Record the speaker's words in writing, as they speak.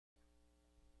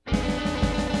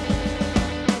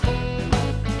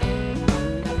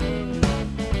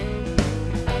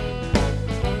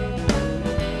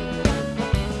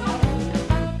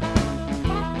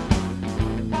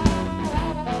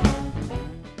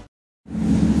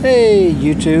Hey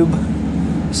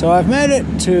YouTube. So I've made it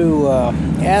to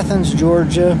Athens,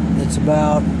 Georgia. It's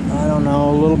about, I don't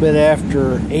know, a little bit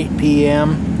after 8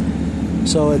 p.m.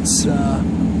 So it's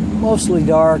mostly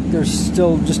dark. There's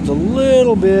still just a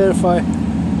little bit. If I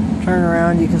turn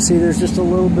around, you can see there's just a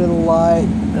little bit of light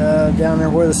down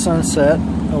there where the sun set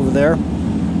over there.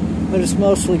 But it's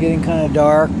mostly getting kind of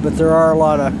dark, but there are a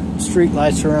lot of street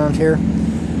lights around here.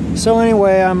 So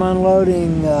anyway, I'm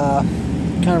unloading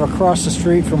kind of across the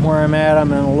street from where I'm at.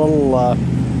 I'm in a little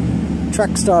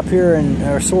truck stop here,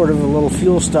 or sort of a little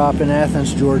fuel stop in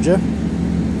Athens, Georgia.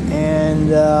 And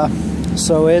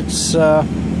so it's, you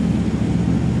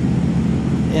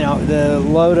know, the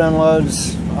load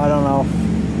unloads, I don't know,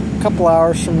 a couple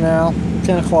hours from now,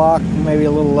 10 o'clock, maybe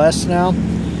a little less now.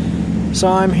 So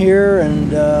I'm here,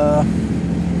 and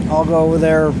I'll go over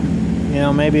there, you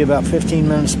know, maybe about 15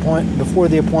 minutes before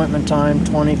the appointment time,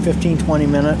 15, 20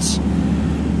 minutes,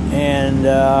 and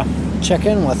check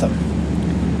in with them.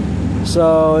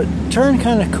 So it turned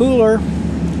kind of cooler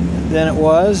than it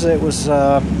was. It was,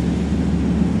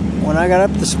 when I got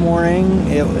up this morning,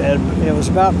 it was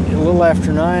about a little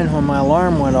after 9 when my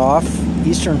alarm went off,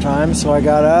 Eastern time, so I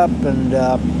got up, and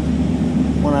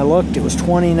when I looked, it was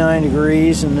 29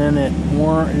 degrees, and then it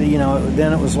warmed, you know,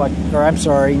 then it was like, or I'm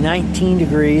sorry, 19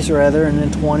 degrees rather, and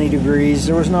then 20 degrees.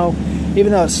 There was no,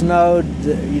 even though it snowed,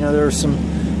 you know, there were some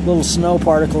little snow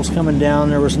particles coming down.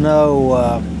 There was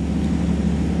no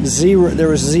there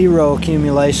was zero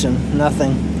accumulation,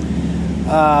 nothing.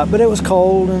 But it was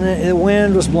cold, and the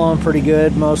wind was blowing pretty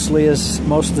good. Most of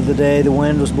the day, the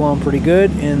wind was blowing pretty good,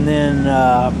 and then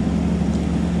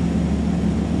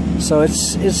so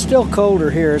it's still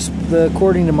colder here.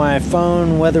 According to my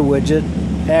phone weather widget,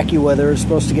 AccuWeather, it's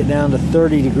supposed to get down to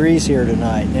 30 degrees here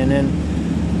tonight, and then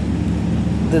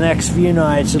the next few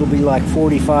nights it'll be like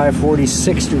 45,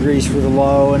 46 degrees for the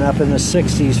low, and up in the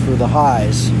 60s for the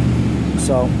highs.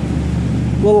 So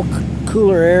a little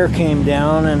cooler air came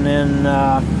down, and then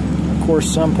of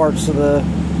course some parts of the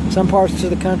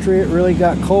country it really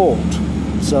got cold.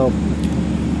 So,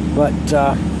 but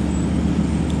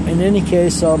in any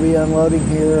case, I'll be unloading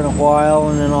here in a while,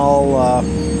 and then I'll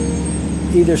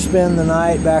either spend the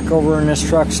night back over in this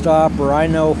truck stop, or I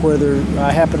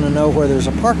happen to know where there's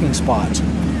a parking spot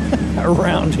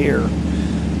around here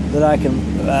that I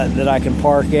can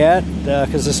park at,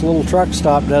 because this little truck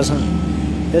stop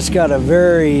it's got a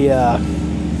very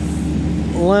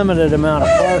limited amount of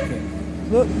parking.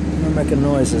 Whoop, they're making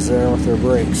noises there with their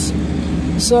brakes.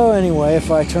 So anyway,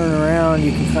 if I turn around,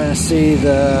 you can kind of see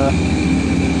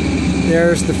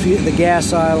there's the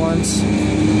gas islands.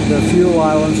 The fuel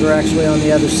islands are actually on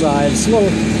the other side. It's a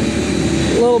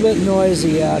little bit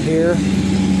noisy out here.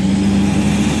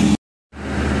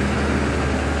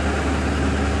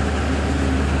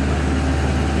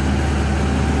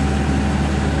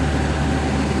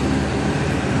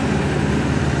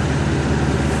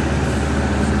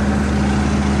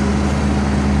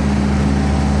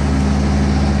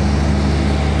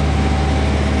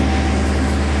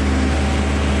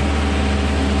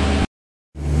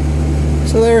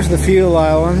 So there's the fuel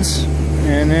islands,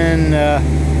 and then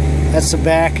that's the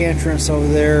back entrance over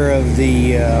there of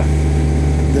the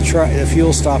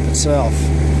fuel stop itself.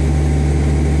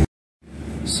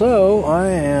 So I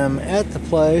am at the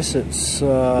place. It's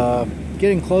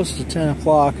getting close to 10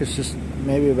 o'clock. It's just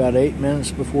maybe about 8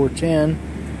 minutes before 10.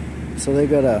 So they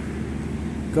got a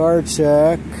guard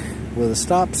check with a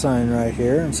stop sign right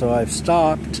here, and so I've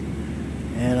stopped.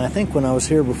 And I think when I was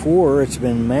here before, it's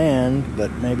been manned,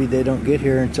 but maybe they don't get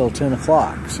here until 10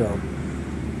 o'clock. So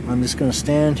I'm just going to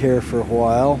stand here for a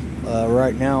while.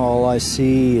 Right now, all I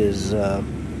see is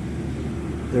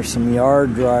there's some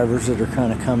yard drivers that are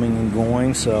kind of coming and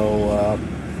going. So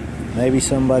maybe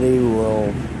somebody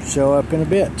will show up in a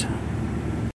bit.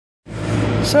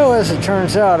 So as it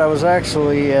turns out, I was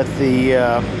actually at the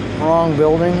wrong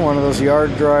building. One of those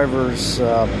yard drivers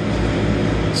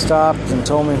stopped and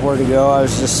told me where to go. I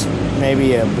was just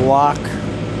maybe a block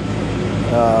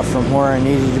from where I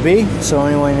needed to be. So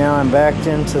anyway, now I'm backed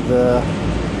into the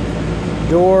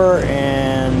door,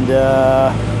 and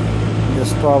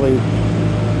just probably,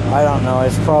 I don't know,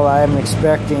 I'm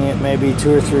expecting it maybe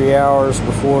 2 or 3 hours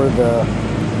before the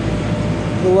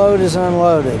load is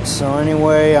unloaded. So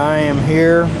anyway, I am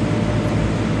here,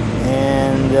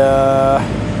 and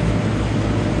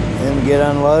then get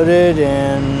unloaded,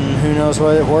 and who knows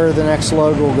where the next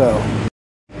load will go.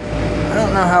 I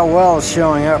don't know how well it's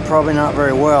showing up, probably not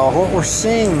very well. What we're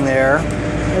seeing there,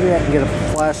 maybe I can get a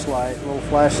little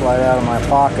flashlight out of my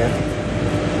pocket.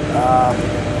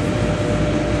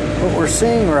 What we're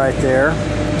seeing right there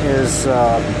is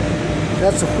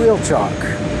that's a wheel chock.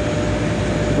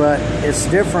 but it's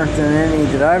different than any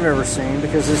that I've ever seen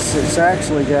because it's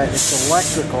actually got, it's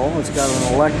electrical. It's got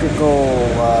an electrical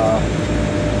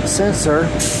sensor,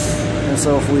 and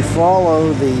so if we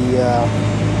follow the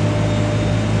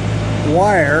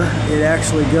wire, it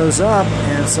actually goes up,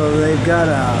 and so they've got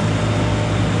a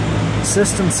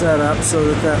system set up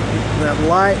so that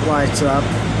light lights up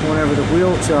whenever the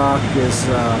wheel chock is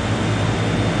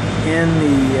in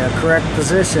the correct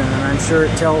position, and I'm sure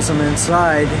it tells them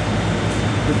inside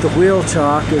that the wheel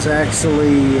chock is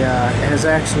actually has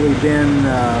actually been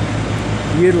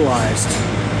utilized.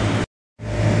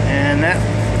 And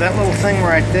that little thing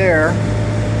right there,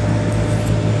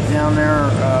 down there,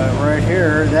 right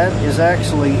here, that is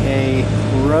actually a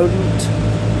rodent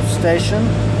station,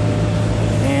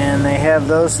 and they have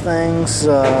those things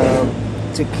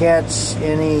to catch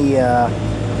any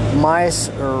mice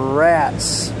or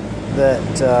rats that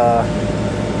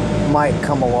might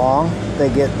come along.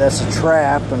 That's a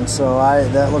trap, and so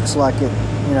that looks like it.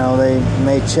 You know, they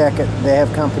may check it. They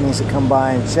have companies that come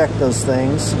by and check those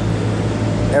things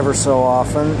ever so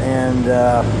often, and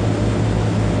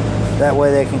that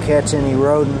way they can catch any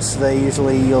rodents.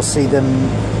 You'll see them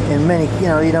in many,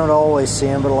 you don't always see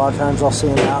them, but a lot of times I'll see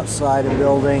them outside a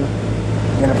building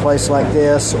in a place like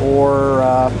this, or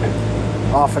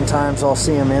oftentimes I'll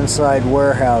see them inside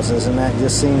warehouses, and that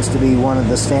just seems to be one of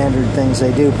the standard things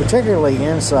they do, particularly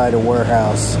inside a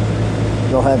warehouse.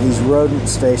 They'll have these rodent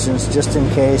stations just in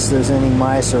case there's any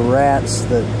mice or rats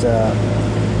that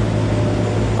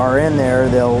are in there.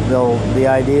 The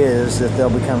idea is that they'll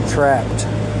become trapped.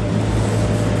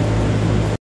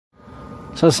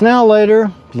 So it's now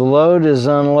later. The load is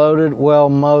unloaded. Well,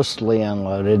 mostly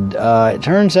unloaded. It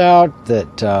turns out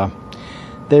that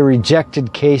they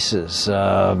rejected cases.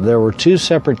 There were 2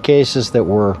 separate cases that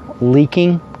were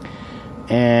leaking,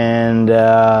 and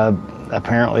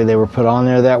apparently they were put on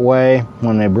there that way.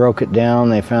 When they broke it down,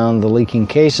 they found the leaking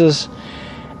cases,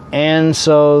 and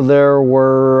so there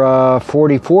were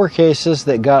 44 cases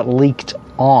that got leaked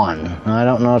on. I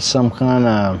don't know, it's some kind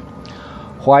of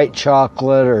white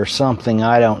chocolate or something,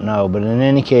 I don't know, but in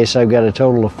any case, I've got a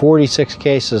total of 46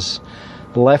 cases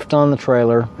left on the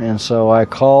trailer, and so I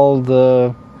called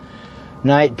the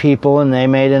night people, and they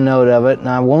made a note of it, and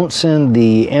I won't send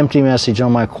the empty message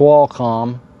on my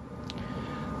Qualcomm.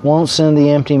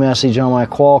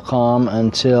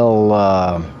 Until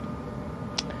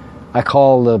I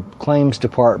call the claims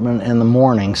department in the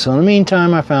morning. So in the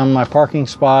meantime, I found my parking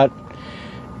spot,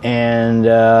 and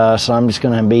so I'm just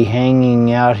going to be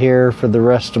hanging out here for the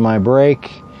rest of my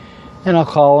break, and I'll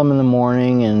call them in the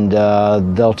morning, and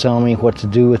they'll tell me what to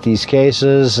do with these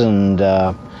cases, and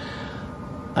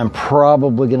I'm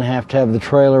probably going to have the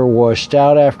trailer washed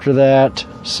out after that,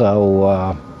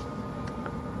 so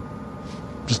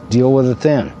just deal with it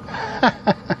then.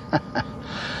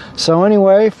 So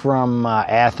anyway, from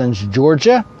Athens,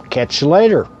 Georgia, catch you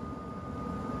later.